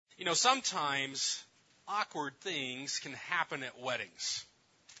Sometimes awkward things can happen at weddings.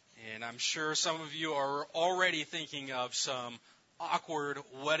 And I'm sure some of you are already thinking of some awkward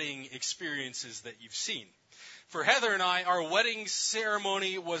wedding experiences that you've seen. For Heather and I, our wedding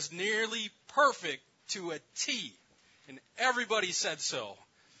ceremony was nearly perfect to a T. And everybody said so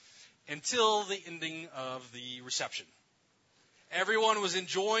until the ending of the reception. Everyone was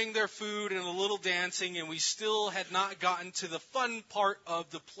enjoying their food and a little dancing, and we still had not gotten to the fun part of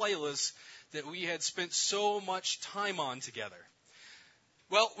the playlist that we had spent so much time on together.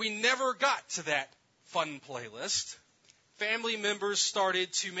 Well, we never got to that fun playlist. Family members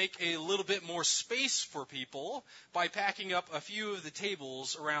started to make a little bit more space for people by packing up a few of the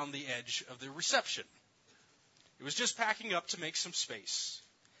tables around the edge of the reception. It was just packing up to make some space.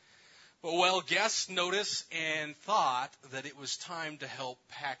 But guests noticed and thought that it was time to help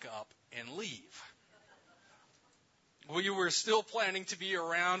pack up and leave. We were still planning to be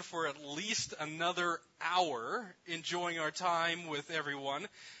around for at least another hour, enjoying our time with everyone.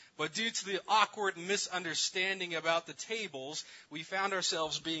 But due to the awkward misunderstanding about the tables, we found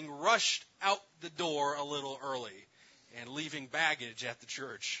ourselves being rushed out the door a little early and leaving baggage at the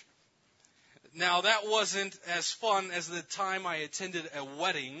church. Now, that wasn't as fun as the time I attended a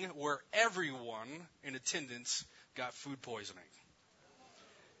wedding where everyone in attendance got food poisoning.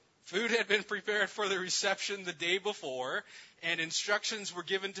 Food had been prepared for the reception the day before, and instructions were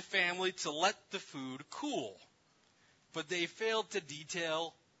given to family to let the food cool. But they failed to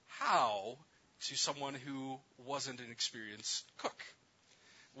detail how to someone who wasn't an experienced cook.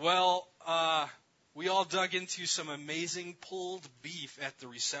 We all dug into some amazing pulled beef at the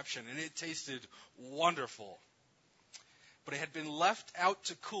reception, and it tasted wonderful. But it had been left out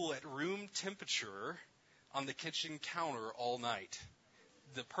to cool at room temperature on the kitchen counter all night.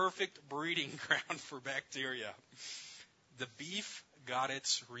 The perfect breeding ground for bacteria. The beef got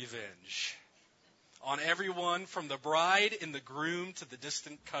its revenge on everyone from the bride and the groom to the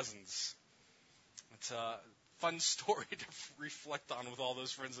distant cousins. It's a fun story to reflect on with all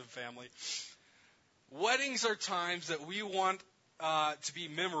those friends and family. Weddings are times that we want to be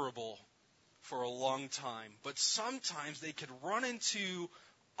memorable for a long time, but sometimes they could run into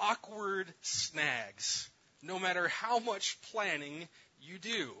awkward snags. No matter how much planning you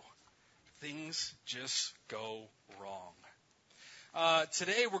do, things just go wrong.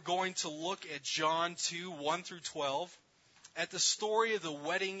 Today we're going to look at John 2, 1 through 12, at the story of the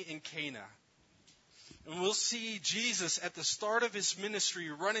wedding in Cana. And we'll see Jesus at the start of his ministry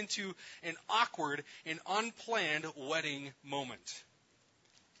run into an awkward and unplanned wedding moment.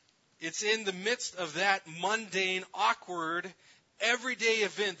 It's in the midst of that mundane, awkward, everyday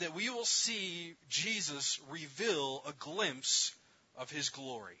event that we will see Jesus reveal a glimpse of his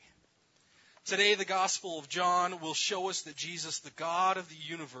glory. Today, the Gospel of John will show us that Jesus, the God of the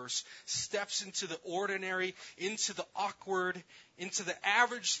universe, steps into the ordinary, into the awkward, into the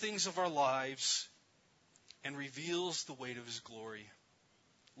average things of our lives, and reveals the weight of his glory.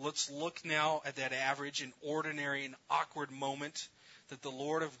 Let's look now at that average and ordinary and awkward moment that the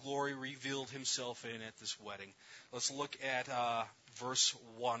Lord of glory revealed himself in at this wedding. Let's look at verse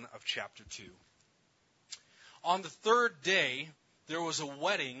 1 of chapter 2. On the third day, there was a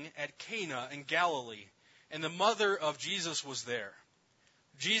wedding at Cana in Galilee, and the mother of Jesus was there.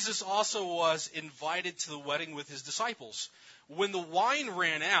 Jesus also was invited to the wedding with his disciples. When the wine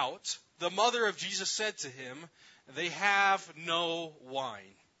ran out, the mother of Jesus said to him, "They have no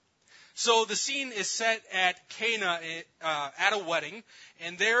wine." So the scene is set at Cana at a wedding,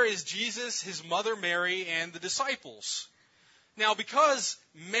 and there is Jesus, his mother Mary, and the disciples. Now, because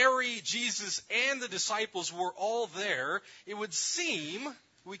Mary, Jesus, and the disciples were all there, it would seem,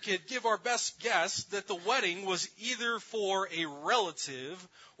 we could give our best guess, that the wedding was either for a relative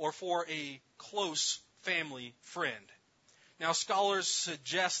or for a close family friend. Now, scholars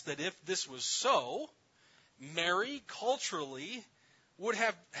suggest that if this was so, Mary, culturally, would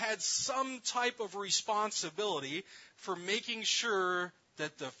have had some type of responsibility for making sure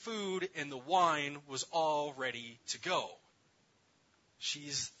that the food and the wine was all ready to go.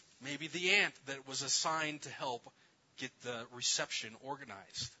 She's maybe the aunt that was assigned to help get the reception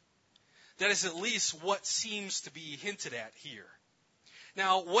organized. That is at least what seems to be hinted at here.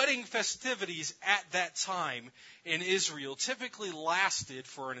 Now, wedding festivities at that time in Israel typically lasted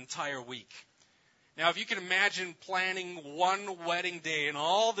for an entire week. Now, if you can imagine planning one wedding day and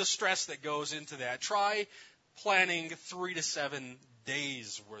all the stress that goes into that, try planning 3 to 7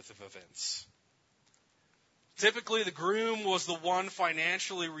 days worth of events. Typically, the groom was the one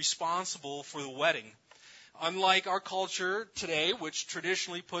financially responsible for the wedding, unlike our culture today, which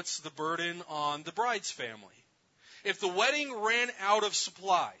traditionally puts the burden on the bride's family. If the wedding ran out of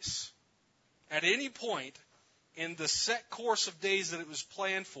supplies at any point in the set course of days that it was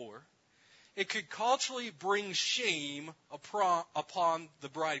planned for, it could culturally bring shame upon the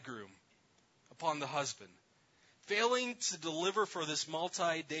bridegroom, upon the husband. Failing to deliver for this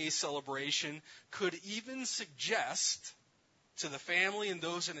multi-day celebration could even suggest to the family and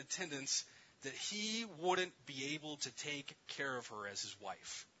those in attendance that he wouldn't be able to take care of her as his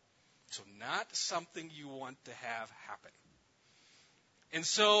wife. So not something you want to have happen. And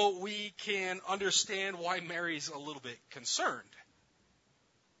so we can understand why Mary's a little bit concerned.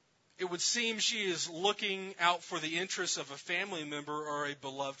 It would seem she is looking out for the interests of a family member or a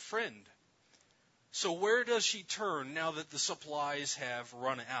beloved friend. So where does she turn now that the supplies have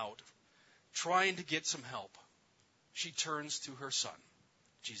run out? Trying to get some help. She turns to her son,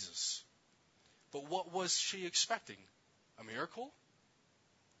 Jesus. But what was she expecting? A miracle?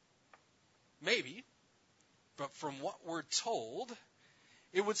 Maybe. But from what we're told,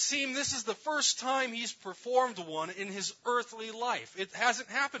 it would seem this is the first time he's performed one in his earthly life. It hasn't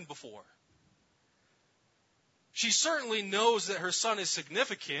happened before. She certainly knows that her son is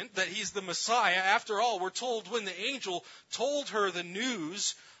significant, that he's the Messiah. After all, we're told when the angel told her the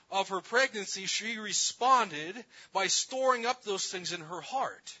news of her pregnancy, she responded by storing up those things in her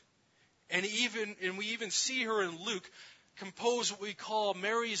heart. And we even see her in Luke compose what we call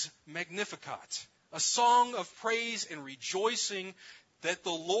Mary's Magnificat, a song of praise and rejoicing that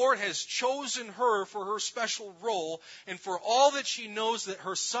the Lord has chosen her for her special role and for all that she knows that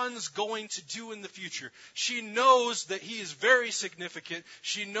her son's going to do in the future. She knows that he is very significant.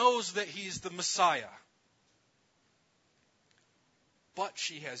 She knows that he's the Messiah. But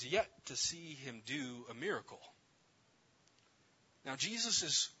she has yet to see him do a miracle. Now, Jesus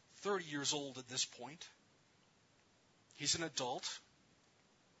is 30 years old at this point. He's an adult.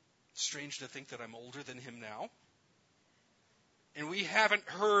 Strange to think that I'm older than him now. And we haven't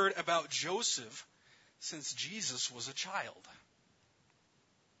heard about Joseph since Jesus was a child.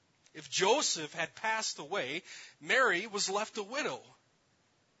 If Joseph had passed away, Mary was left a widow.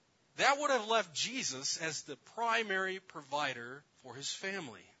 That would have left Jesus as the primary provider for his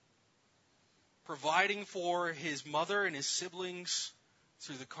family, providing for his mother and his siblings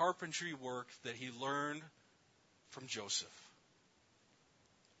through the carpentry work that he learned from Joseph.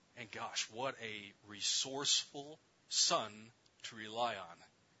 And gosh, what a resourceful son to rely on.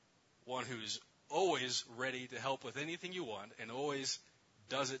 One who's always ready to help with anything you want and always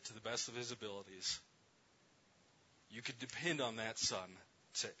does it to the best of his abilities. You could depend on that son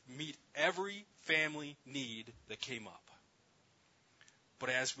to meet every family need that came up. But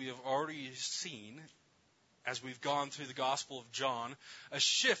as we have already seen, as we've gone through the Gospel of John, a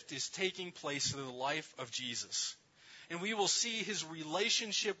shift is taking place in the life of Jesus. And we will see his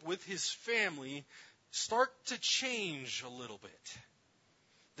relationship with his family start to change a little bit.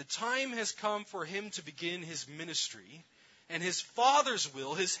 The time has come for him to begin his ministry, and his Father's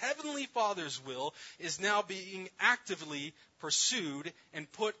will, his heavenly Father's will, is now being actively pursued and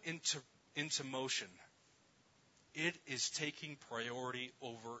put into motion. It is taking priority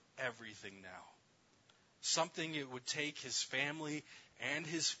over everything now. Something it would take his family and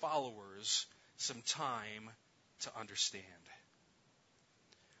his followers some time to understand.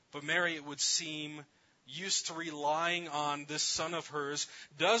 But Mary, it would seem, used to relying on this son of hers,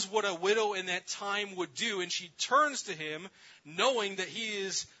 does what a widow in that time would do, and she turns to him knowing that he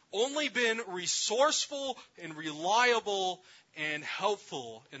has only been resourceful and reliable and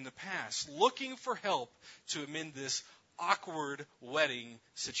helpful in the past, looking for help to amend this awkward wedding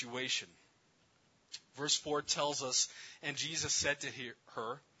situation. Verse 4 tells us, and Jesus said to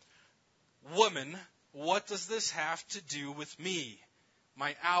her, "Woman, what does this have to do with me?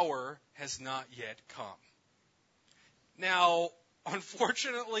 My hour has not yet come." Now,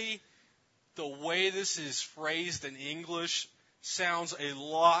 unfortunately, the way this is phrased in English sounds a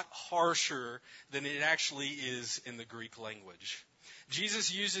lot harsher than it actually is in the Greek language.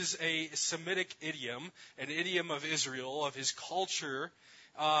 Jesus uses a Semitic idiom, an idiom of Israel, of his culture,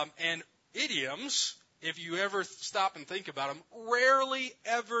 and idioms, if you ever stop and think about them, rarely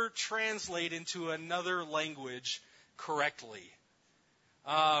ever translate into another language correctly.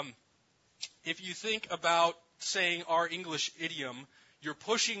 If you think about saying our English idiom, "You're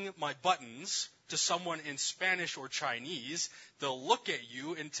pushing my buttons," to someone in Spanish or Chinese, they'll look at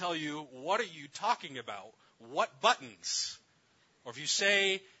you and tell you, "What are you talking about? What buttons?" Or if you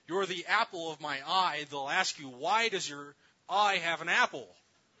say, "You're the apple of my eye," they'll ask you, "Why does your eye have an apple?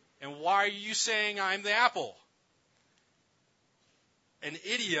 And why are you saying I'm the apple?" An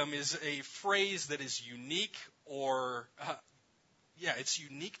idiom is a phrase that is unique or, it's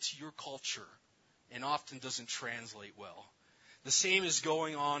unique to your culture and often doesn't translate well. The same is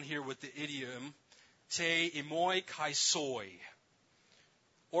going on here with the idiom, te emoi kai soi.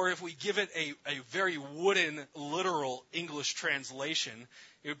 Or if we give it a very wooden, literal English translation,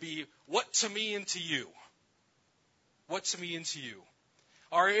 it would be, what to me and to you? What to me and to you?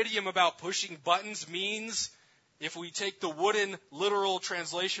 Our idiom about pushing buttons means, if we take the wooden, literal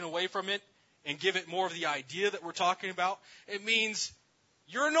translation away from it and give it more of the idea that we're talking about, it means,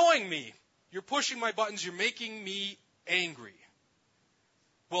 you're annoying me. You're pushing my buttons. You're making me angry.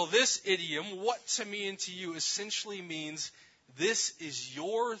 Well, this idiom, what to me and to you, essentially means, this is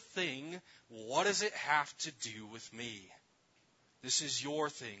your thing. What does it have to do with me? This is your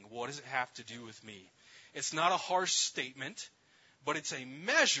thing. What does it have to do with me? It's not a harsh statement, but it's a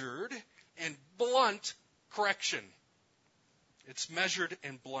measured and blunt correction. It's measured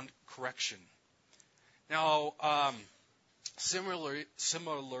and blunt correction. Now, similarly,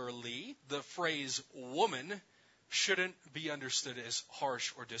 the phrase woman shouldn't be understood as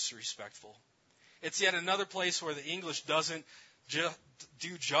harsh or disrespectful. It's yet another place where the English doesn't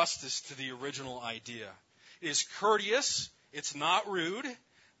do justice to the original idea. It is courteous, it's not rude,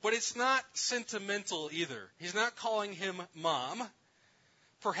 but it's not sentimental either. He's not calling him mom.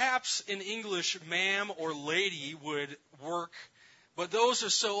 Perhaps in English, ma'am or lady would work, but those are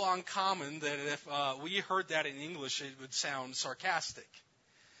so uncommon that if we heard that in English, it would sound sarcastic.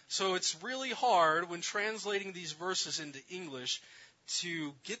 So it's really hard when translating these verses into English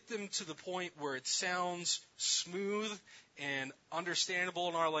to get them to the point where it sounds smooth and understandable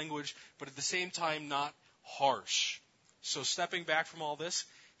in our language, but at the same time not harsh. So stepping back from all this,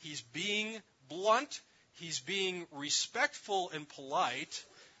 he's being blunt, he's being respectful and polite,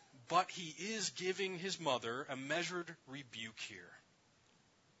 but he is giving his mother a measured rebuke here.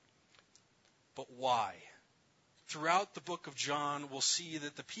 But why? Throughout the book of John, we'll see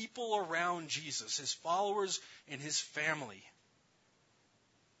that the people around Jesus, his followers and his family,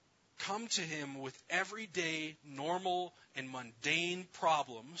 come to him with everyday, normal, and mundane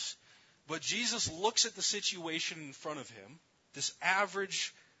problems. But Jesus looks at the situation in front of him, this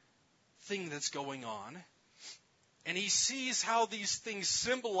average thing that's going on, and he sees how these things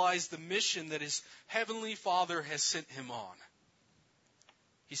symbolize the mission that his heavenly Father has sent him on.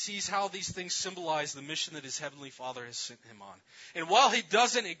 He sees how these things symbolize the mission that his heavenly Father has sent him on. And while he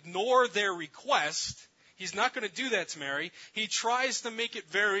doesn't ignore their request, he's not going to do that to Mary. He tries to make it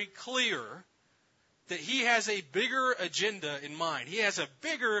very clear that he has a bigger agenda in mind. He has a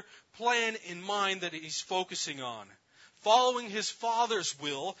bigger plan in mind that he's focusing on. Following his Father's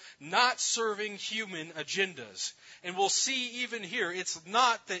will, not serving human agendas. And we'll see even here, it's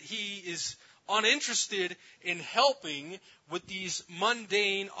not that he is uninterested in helping with these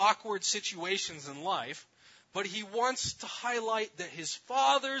mundane, awkward situations in life, but he wants to highlight that his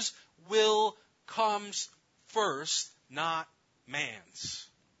Father's will comes first, not man's.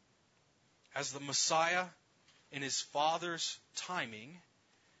 As the Messiah, in his Father's timing,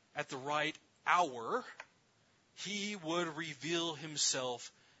 at the right hour, he would reveal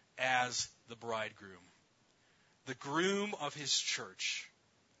himself as the bridegroom, the groom of his church.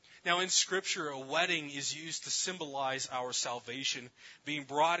 Now, in Scripture, a wedding is used to symbolize our salvation, being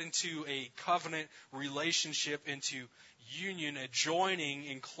brought into a covenant relationship, into union, a joining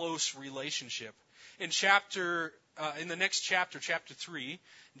in close relationship. In the next chapter, chapter 3,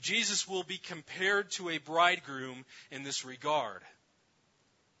 Jesus will be compared to a bridegroom in this regard.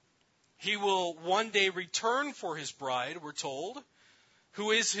 He will one day return for his bride, we're told, who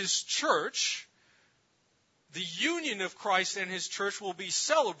is his church. The union of Christ and his church will be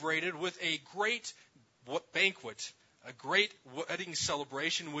celebrated with a great banquet, a great wedding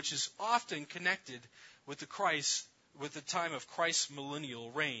celebration, which is often connected with the time of Christ's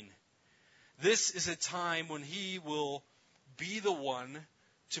millennial reign. This is a time when he will be the one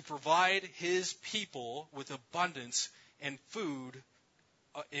to provide his people with abundance in food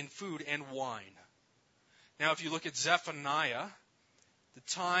and wine. Now, if you look at Zephaniah, the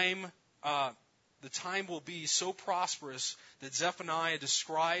time will be so prosperous that Zephaniah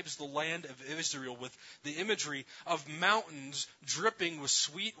describes the land of Israel with the imagery of mountains dripping with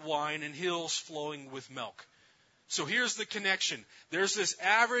sweet wine and hills flowing with milk. So here's the connection. There's this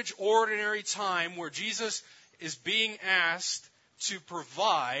average, ordinary time where Jesus is being asked to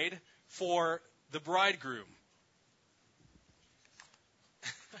provide for the bridegroom.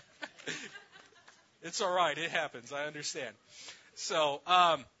 It's all right. It happens. I understand. So,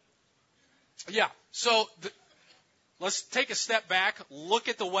 let's take a step back, look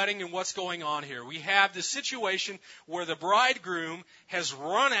at the wedding and what's going on here. We have the situation where the bridegroom has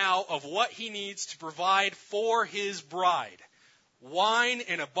run out of what he needs to provide for his bride. Wine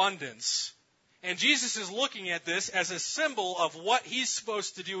in abundance. And Jesus is looking at this as a symbol of what he's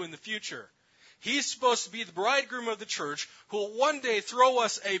supposed to do in the future. He's supposed to be the bridegroom of the church who will one day throw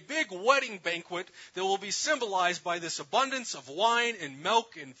us a big wedding banquet that will be symbolized by this abundance of wine and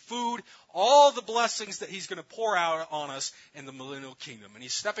milk and food, all the blessings that he's going to pour out on us in the millennial kingdom. And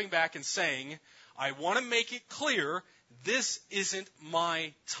he's stepping back and saying, I want to make it clear, this isn't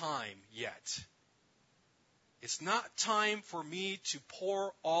my time yet. It's not time for me to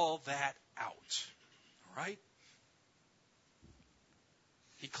pour all that out. All right?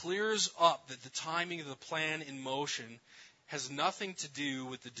 He clears up that the timing of the plan in motion has nothing to do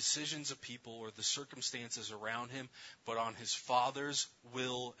with the decisions of people or the circumstances around him, but on his Father's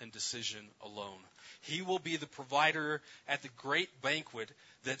will and decision alone. He will be the provider at the great banquet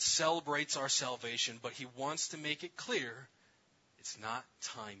that celebrates our salvation, but he wants to make it clear it's not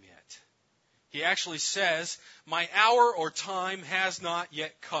time yet. He actually says, my hour or time has not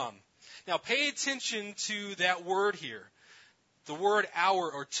yet come. Now pay attention to that word here. The word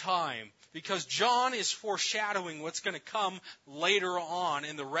hour or time, because John is foreshadowing what's going to come later on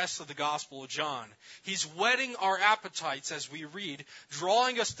in the rest of the Gospel of John. He's whetting our appetites as we read,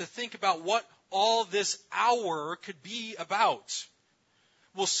 drawing us to think about what all this hour could be about.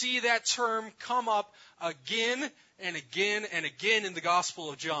 We'll see that term come up again and again and again in the Gospel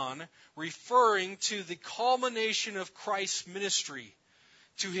of John, referring to the culmination of Christ's ministry,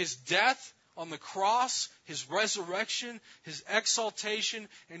 to his death on the cross, his resurrection, his exaltation,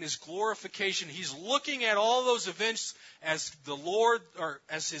 and his glorification. He's looking at all those events as the Lord, or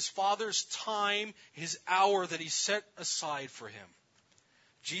as his Father's time, his hour that he set aside for him.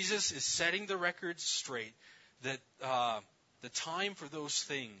 Jesus is setting the record straight that the time for those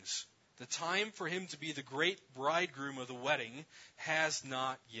things, the time for him to be the great bridegroom of the wedding, has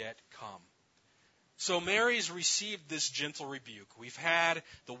not yet come. So Mary's received this gentle rebuke. We've had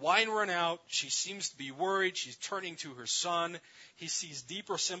the wine run out. She seems to be worried. She's turning to her son. He sees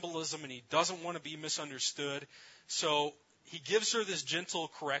deeper symbolism and he doesn't want to be misunderstood. So he gives her this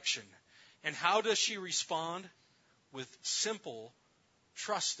gentle correction. And how does she respond? With simple,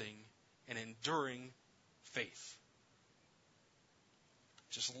 trusting, and enduring faith.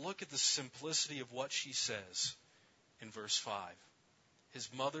 Just look at the simplicity of what she says in verse 5. His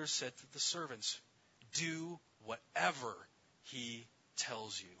mother said to the servants, do whatever he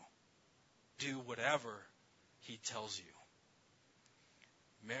tells you. Do whatever he tells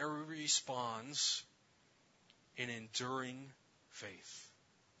you. Mary responds in enduring faith.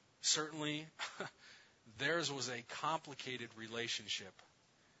 Certainly, theirs was a complicated relationship.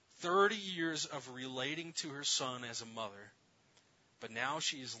 30 years of relating to her son as a mother. But now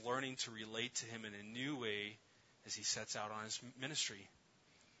she is learning to relate to him in a new way as he sets out on his ministry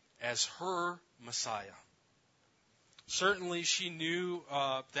as her Messiah. Certainly she knew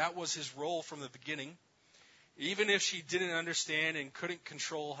that was his role from the beginning, even if she didn't understand and couldn't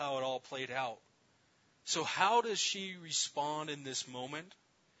control how it all played out. So how does she respond in this moment?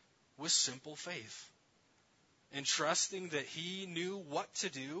 With simple faith. And trusting that he knew what to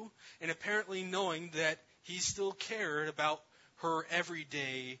do, and apparently knowing that he still cared about her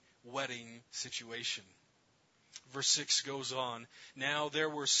everyday wedding situation. Verse 6 goes on. Now there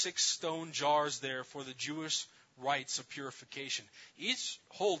were 6 stone jars there for the Jewish rites of purification, each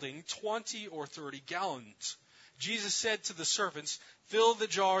holding 20 or 30 gallons. Jesus said to the servants, fill the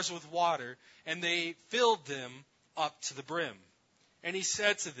jars with water, and they filled them up to the brim. And he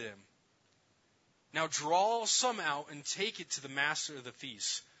said to them, now draw some out and take it to the master of the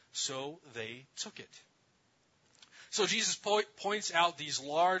feast. So they took it. So Jesus points out these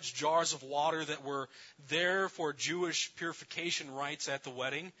large jars of water that were there for Jewish purification rites at the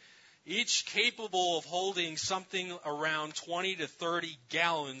wedding, each capable of holding something around 20 to 30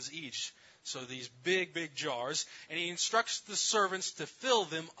 gallons each. So these big, big jars. And he instructs the servants to fill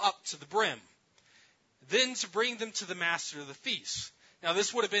them up to the brim, then to bring them to the master of the feast. Now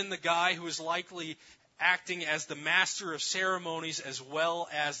this would have been the guy who was likely acting as the master of ceremonies as well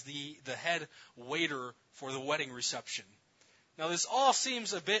as the head waiter for the wedding reception. Now this all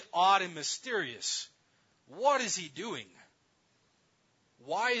seems a bit odd and mysterious. What is he doing?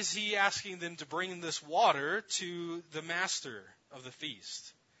 Why is he asking them to bring this water to the master of the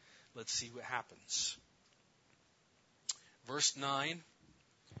feast? Let's see what happens. Verse 9.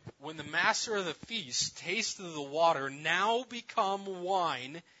 When the master of the feast tasted the water, now become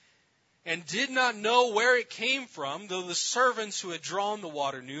wine, and did not know where it came from, though the servants who had drawn the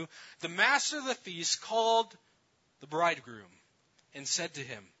water knew, the master of the feast called the bridegroom and said to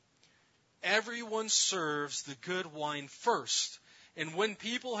him, everyone serves the good wine first, And when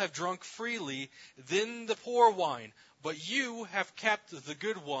people have drunk freely, then the poor wine. But you have kept the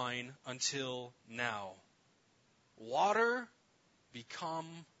good wine until now. Water become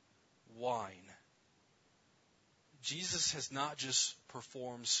wine. Jesus has not just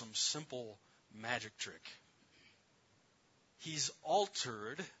performed some simple magic trick. He's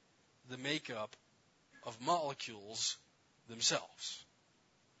altered the makeup of molecules themselves.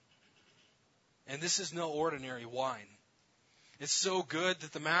 And this is no ordinary wine. It's so good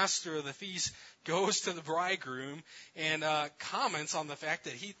that the master of the feast goes to the bridegroom and comments on the fact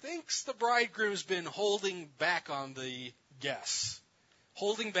that he thinks the bridegroom's been holding back on the guests,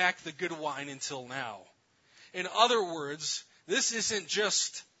 holding back the good wine until now. In other words, this isn't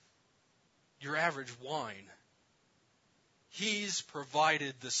just your average wine. He's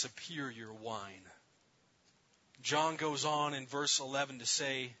provided the superior wine. John goes on in verse 11 to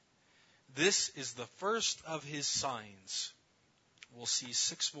say, this is the first of his signs. We'll see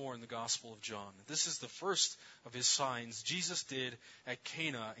 6 more in the Gospel of John. This is the first of his signs Jesus did at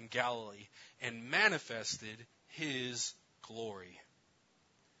Cana in Galilee and manifested his glory.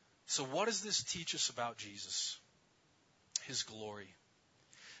 So what does this teach us about Jesus? His glory.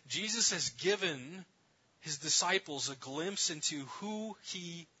 Jesus has given his disciples a glimpse into who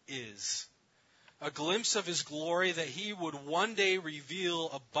he is. A glimpse of his glory that he would one day reveal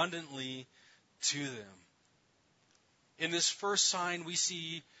abundantly to them. In this first sign, we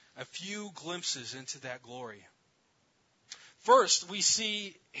see a few glimpses into that glory. First, we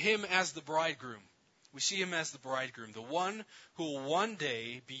see him as the bridegroom. We see him as the bridegroom, the one who will one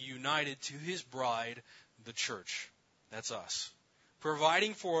day be united to his bride, the church. That's us.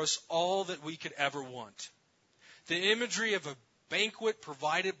 Providing for us all that we could ever want. The imagery of a banquet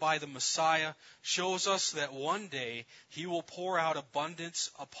provided by the Messiah shows us that one day he will pour out abundance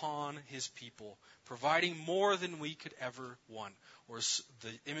upon his people, providing more than we could ever want. Or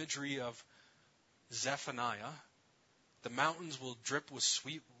the imagery of Zephaniah, the mountains will drip with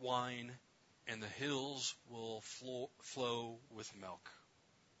sweet wine and the hills will flow with milk.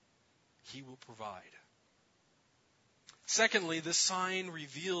 He will provide. Secondly, this sign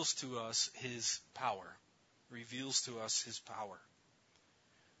reveals to us his power.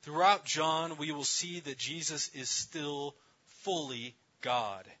 Throughout John, we will see that Jesus is still fully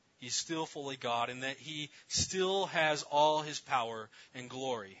God. He's still fully God, and that he still has all his power and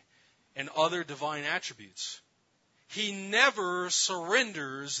glory and other divine attributes. He never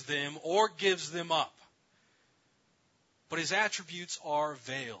surrenders them or gives them up. But his attributes are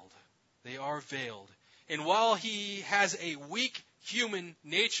veiled. They are veiled. And while he has a weak human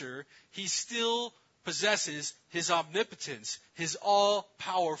nature, he still possesses his omnipotence, his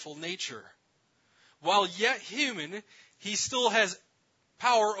all-powerful nature. While yet human, he still has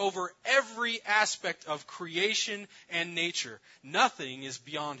power over every aspect of creation and nature. Nothing is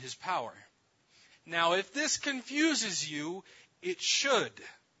beyond his power. Now, if this confuses you, it should.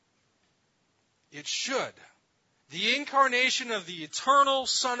 It should. The incarnation of the eternal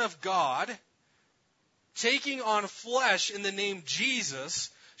Son of God, taking on flesh in the name Jesus,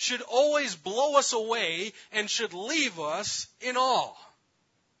 should always blow us away and should leave us in awe.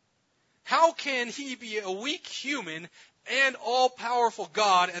 How can he be a weak human and all-powerful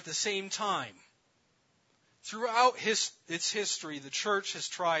God at the same time? Throughout its history, the church has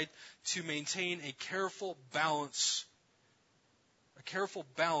tried to maintain a careful balance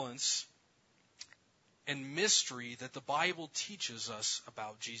and mystery that the Bible teaches us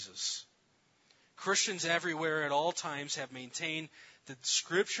about Jesus. Christians everywhere at all times have maintained that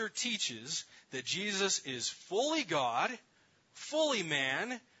Scripture teaches that Jesus is fully God, fully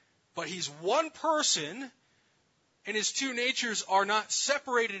man, but he's one person, and his two natures are not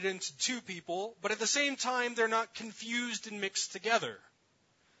separated into two people, but at the same time they're not confused and mixed together.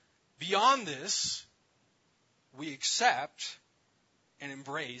 Beyond this, we accept and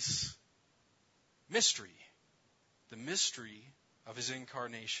embrace mystery, the mystery of his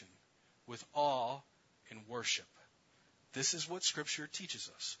incarnation, with awe and worship. This is what Scripture teaches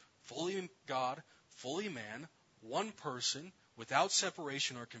us. Fully God, fully man, one person, without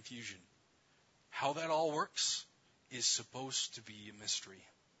separation or confusion. How that all works is supposed to be a mystery.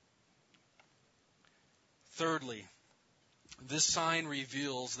 Thirdly, this sign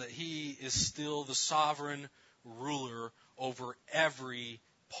reveals that he is still the sovereign ruler over every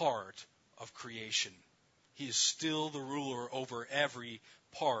part of creation. He is still the ruler over every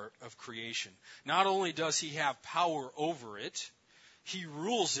part of creation. Not only does he have power over it, he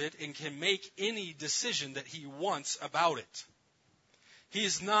rules it and can make any decision that he wants about it. He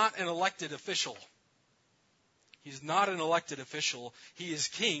is not an elected official. He is not an elected official. He is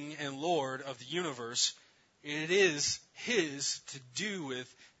King and Lord of the universe, It is his to do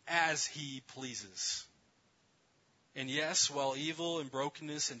with as he pleases. And yes, while evil and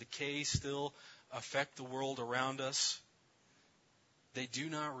brokenness and decay still affect the world around us, they do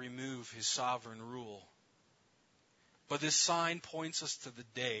not remove his sovereign rule. But this sign points us to the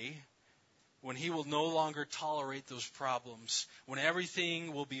day when he will no longer tolerate those problems, when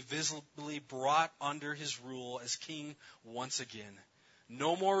everything will be visibly brought under his rule as king once again.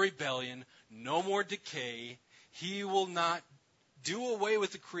 No more rebellion, no more decay. He will not do away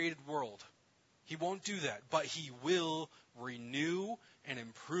with the created world. He won't do that, but he will renew and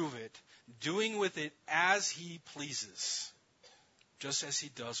improve it, doing with it as he pleases, just as he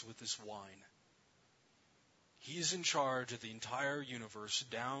does with this wine. He is in charge of the entire universe,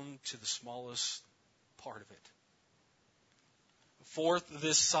 down to the smallest part of it. Fourth,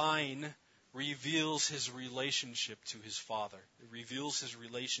 this sign reveals his relationship to his Father. It reveals his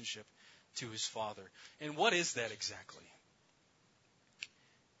relationship to his Father. And what is that exactly?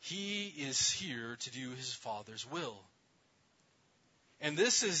 He is here to do his Father's will. And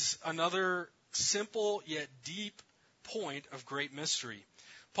this is another simple yet deep point of great mystery.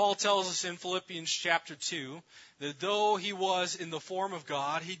 Paul tells us in Philippians chapter 2 that though he was in the form of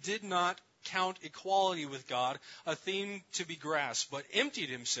God, he did not count equality with God a thing to be grasped, but emptied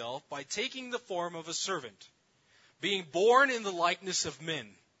himself by taking the form of a servant, being born in the likeness of men.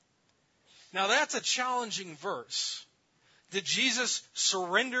 Now that's a challenging verse. Did Jesus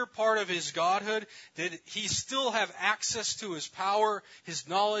surrender part of his godhood? Did he still have access to his power, his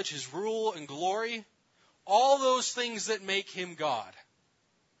knowledge, his rule and glory? All those things that make him God.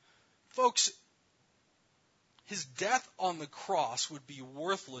 Folks, his death on the cross would be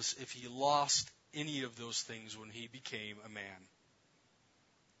worthless if he lost any of those things when he became a man.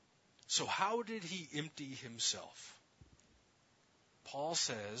 So how did he empty himself? Paul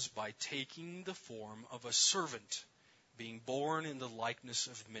says, by taking the form of a servant, being born in the likeness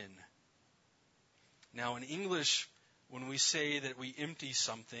of men. Now in English, when we say that we empty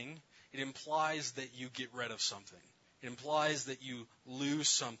something, it implies that you get rid of something. It implies that you lose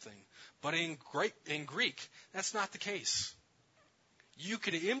something. But in Greek, that's not the case. You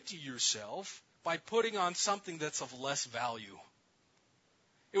could empty yourself by putting on something that's of less value.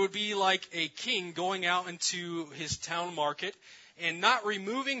 It would be like a king going out into his town market and not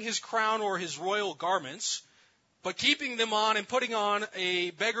removing his crown or his royal garments, but keeping them on and putting on a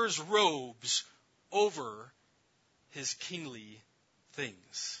beggar's robes over his kingly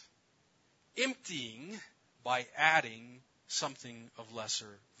things. Emptying by adding something of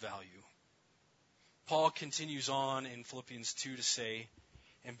lesser value. Paul continues on in Philippians 2 to say,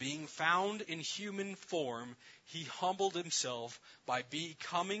 and being found in human form, he humbled himself by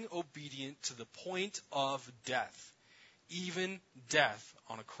becoming obedient to the point of death, even death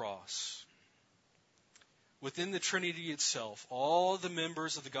on a cross. Within the Trinity itself, all the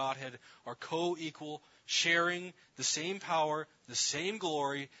members of the Godhead are co-equal, sharing the same power, the same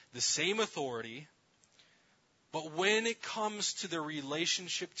glory, the same authority. But when it comes to their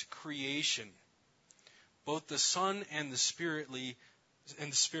relationship to creation, both the Son and the Spirit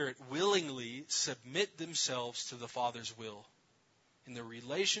willingly submit themselves to the Father's will. In their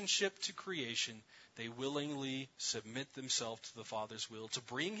relationship to creation, they willingly submit themselves to the Father's will to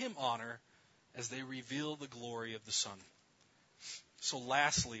bring him honor as they reveal the glory of the Son. So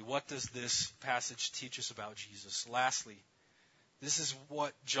lastly, what does this passage teach us about Jesus? Lastly, this is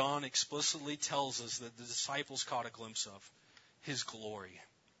what John explicitly tells us that the disciples caught a glimpse of. His glory.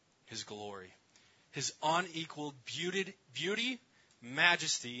 His glory. His unequaled beauty,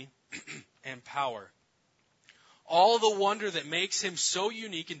 majesty, and power. All the wonder that makes him so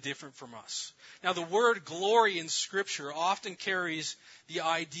unique and different from us. Now, the word glory in Scripture often carries the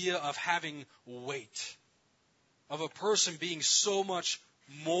idea of having weight, of a person being so much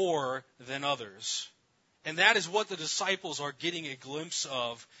more than others. And that is what the disciples are getting a glimpse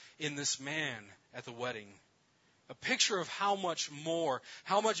of in this man at the wedding. A picture of how much more,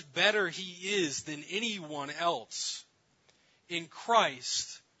 how much better he is than anyone else. In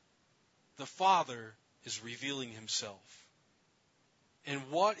Christ, the Father is revealing himself. And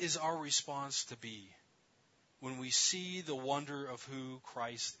what is our response to be when we see the wonder of who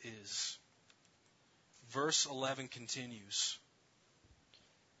Christ is? Verse 11 continues.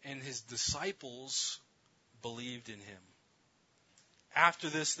 And his disciples believed in him. After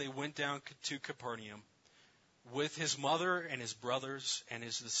this, they went down to Capernaum with his mother and his brothers and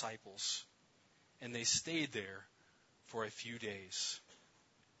his disciples. And they stayed there for a few days.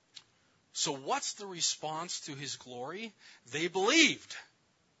 So what's the response to his glory? They believed.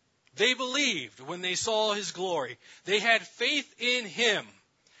 They believed when they saw his glory. They had faith in him.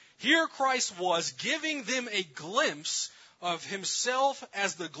 Here Christ was giving them a glimpse of himself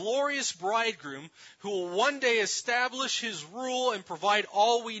as the glorious bridegroom who will one day establish his rule and provide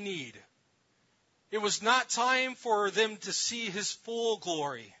all we need. It was not time for them to see his full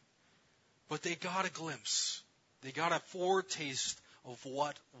glory, but they got a glimpse. They got a foretaste of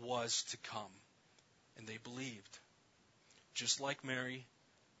what was to come, and they believed. Just like Mary,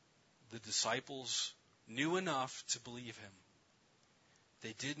 the disciples knew enough to believe him.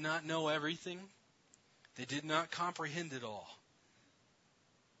 They did not know everything. They did not comprehend it all.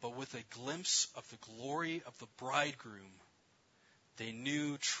 But with a glimpse of the glory of the bridegroom, they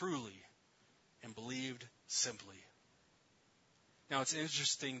knew truly and believed simply. Now it's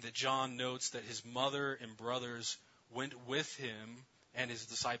interesting that John notes that his mother and brothers went with him and his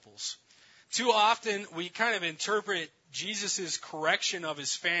disciples. Too often we kind of interpret Jesus' correction of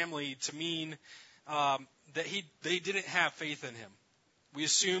his family to mean that they didn't have faith in him. We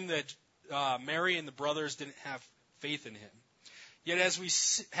assume that Mary and the brothers didn't have faith in him. Yet as we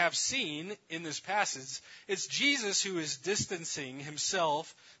have seen in this passage, it's Jesus who is distancing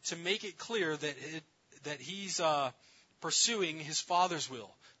himself to make it clear that he's pursuing his Father's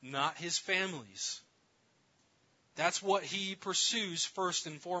will, not his family's. That's what he pursues first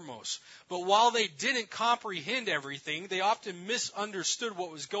and foremost. But while they didn't comprehend everything, they often misunderstood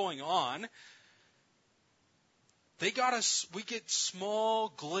what was going on. We get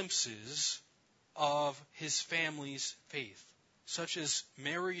small glimpses of his family's faith, such as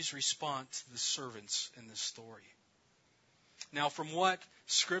Mary's response to the servants in this story. Now, from what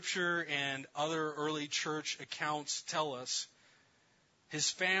Scripture and other early church accounts tell us, his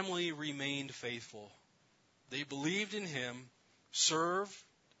family remained faithful. They believed in him, served,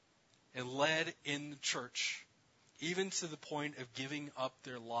 and led in the church, even to the point of giving up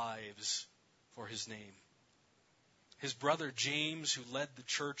their lives for his name. His brother James, who led the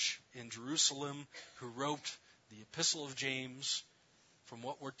church in Jerusalem, who wrote the Epistle of James, from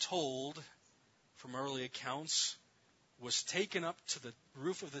what we're told from early accounts, was taken up to the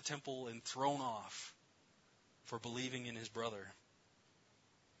roof of the temple and thrown off for believing in his brother.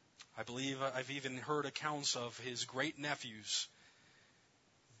 I believe I've even heard accounts of his great-nephews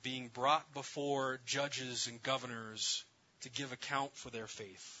being brought before judges and governors to give account for their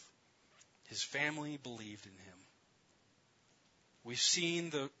faith. His family believed in him. We've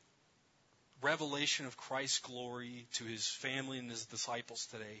seen the revelation of Christ's glory to his family and his disciples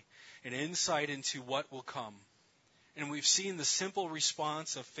today, an insight into what will come. And we've seen the simple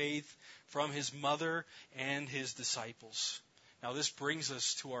response of faith from his mother and his disciples. Now this brings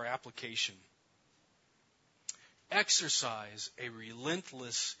us to our application. Exercise a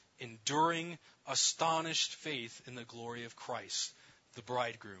relentless, enduring, astonished faith in the glory of Christ, the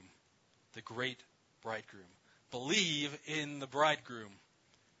bridegroom, the great bridegroom. Believe in the bridegroom.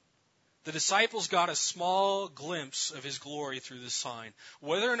 The disciples got a small glimpse of his glory through this sign.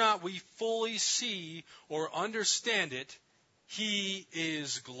 Whether or not we fully see or understand it, he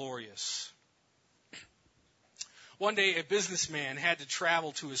is glorious. One day, a businessman had to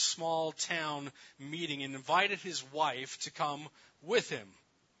travel to a small town meeting and invited his wife to come with him.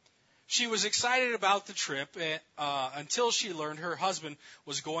 She was excited about the trip until she learned her husband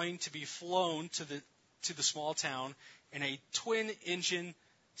was going to be flown to the small town in a twin-engine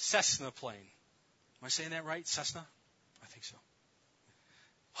Cessna plane. Am I saying that right? Cessna? I think so.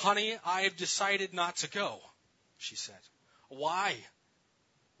 Honey, I have decided not to go, she said. Why?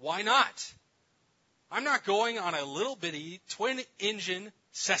 Why not? I'm not going on a little bitty twin-engine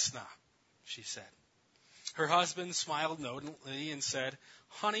Cessna, she said. Her husband smiled knowingly and said,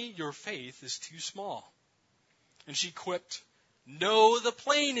 Honey, your faith is too small. And she quipped, No, the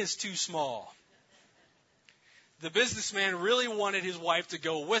plane is too small. The businessman really wanted his wife to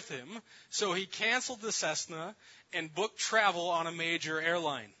go with him, so he canceled the Cessna and booked travel on a major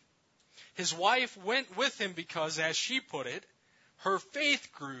airline. His wife went with him because, as she put it, her faith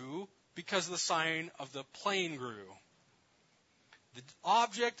grew because the sign of the plane grew. The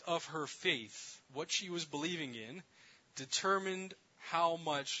object of her faith, what she was believing in, determined how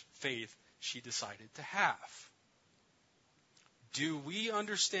much faith she decided to have. Do we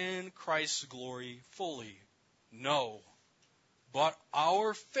understand Christ's glory fully? No. But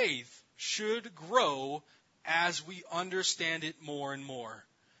our faith should grow as we understand it more and more.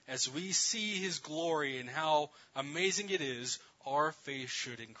 As we see his glory and how amazing it is, our faith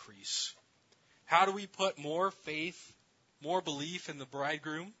should increase. How do we put more faith, more belief in the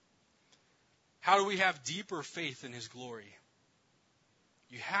bridegroom? How do we have deeper faith in his glory?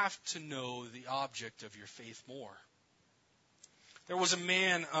 You have to know the object of your faith more. There was a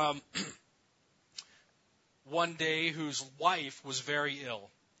man one day whose wife was very ill.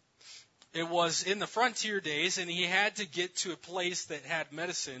 It was in the frontier days, and he had to get to a place that had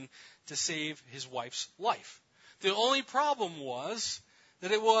medicine to save his wife's life. The only problem was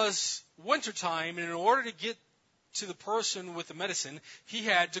that it was wintertime, and in order to get to the person with the medicine, he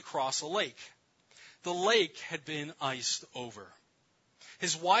had to cross a lake. The lake had been iced over.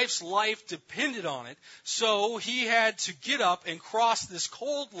 His wife's life depended on it, so he had to get up and cross this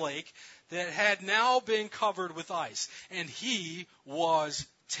cold lake that had now been covered with ice. And he was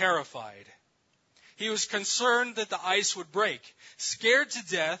terrified. He was concerned that the ice would break. Scared to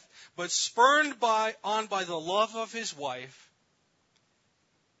death, but spurred on by the love of his wife,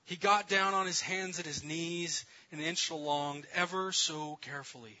 he got down on his hands and his knees and inched along ever so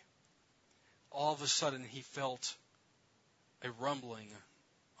carefully. All of a sudden, he felt a rumbling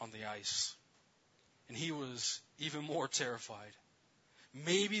on the ice. And he was even more terrified.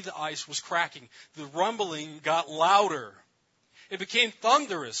 Maybe the ice was cracking. The rumbling got louder. It became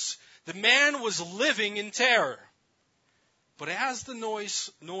thunderous. The man was living in terror. But as the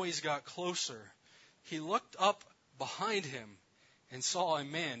noise got closer, he looked up behind him and saw a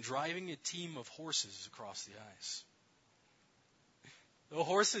man driving a team of horses across the ice. The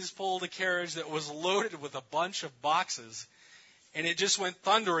horses pulled a carriage that was loaded with a bunch of boxes, and it just went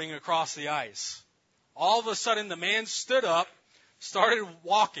thundering across the ice. All of a sudden, the man stood up, started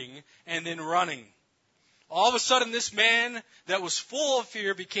walking, and then running. All of a sudden, this man that was full of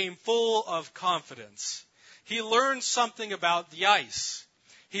fear became full of confidence. He learned something about the ice.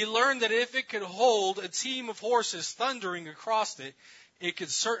 He learned that if it could hold a team of horses thundering across it, it could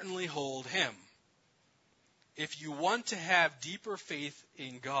certainly hold him. If you want to have deeper faith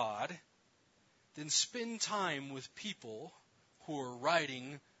in God, then spend time with people who are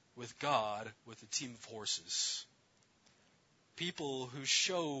riding with God with a team of horses. People who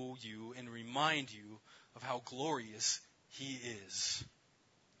show you and remind you of how glorious He is.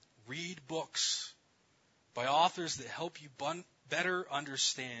 Read books by authors that help you better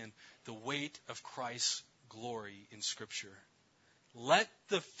understand the weight of Christ's glory in Scripture. Let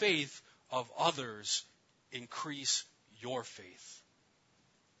the faith of others increase your faith.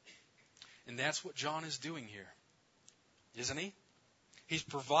 And that's what John is doing here, isn't he? He's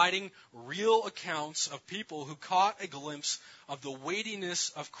providing real accounts of people who caught a glimpse of the weightiness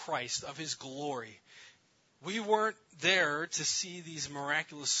of Christ, of His glory. We weren't there to see these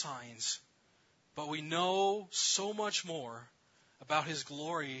miraculous signs, but we know so much more about His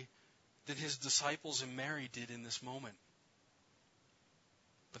glory than His disciples and Mary did in this moment.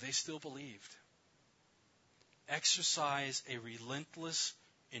 But they still believed. Exercise a relentless,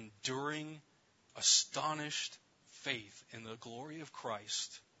 enduring, astonished faith in the glory of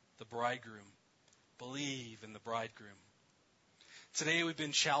Christ, the bridegroom. Believe in the bridegroom. Today we've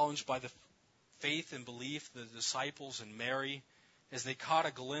been challenged by the faith and belief of the disciples and Mary as they caught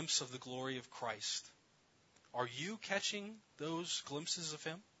a glimpse of the glory of Christ. Are you catching those glimpses of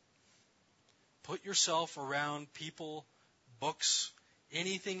Him? Put yourself around people, books,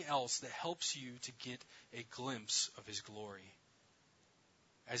 anything else that helps you to get a glimpse of His glory.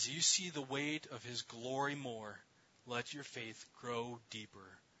 As you see the weight of His glory more, let your faith grow deeper.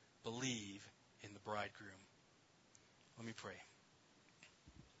 Believe in the bridegroom. Let me pray.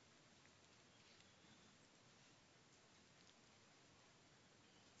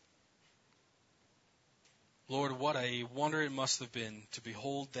 Lord, what a wonder it must have been to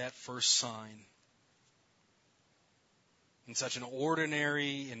behold that first sign in such an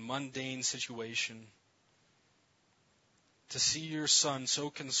ordinary and mundane situation. To see your Son so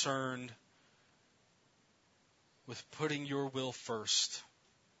concerned with putting your will first,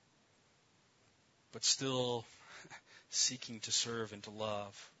 but still seeking to serve and to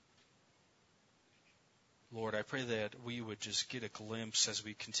love. Lord, I pray that we would just get a glimpse as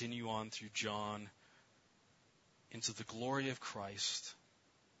we continue on through John into the glory of Christ,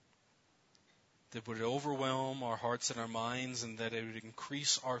 that would overwhelm our hearts and our minds, and that it would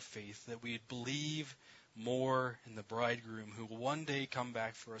increase our faith, that we'd believe more in the bridegroom who will one day come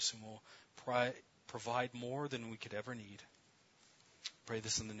back for us and will provide more than we could ever need. Pray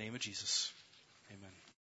this in the name of Jesus. Amen.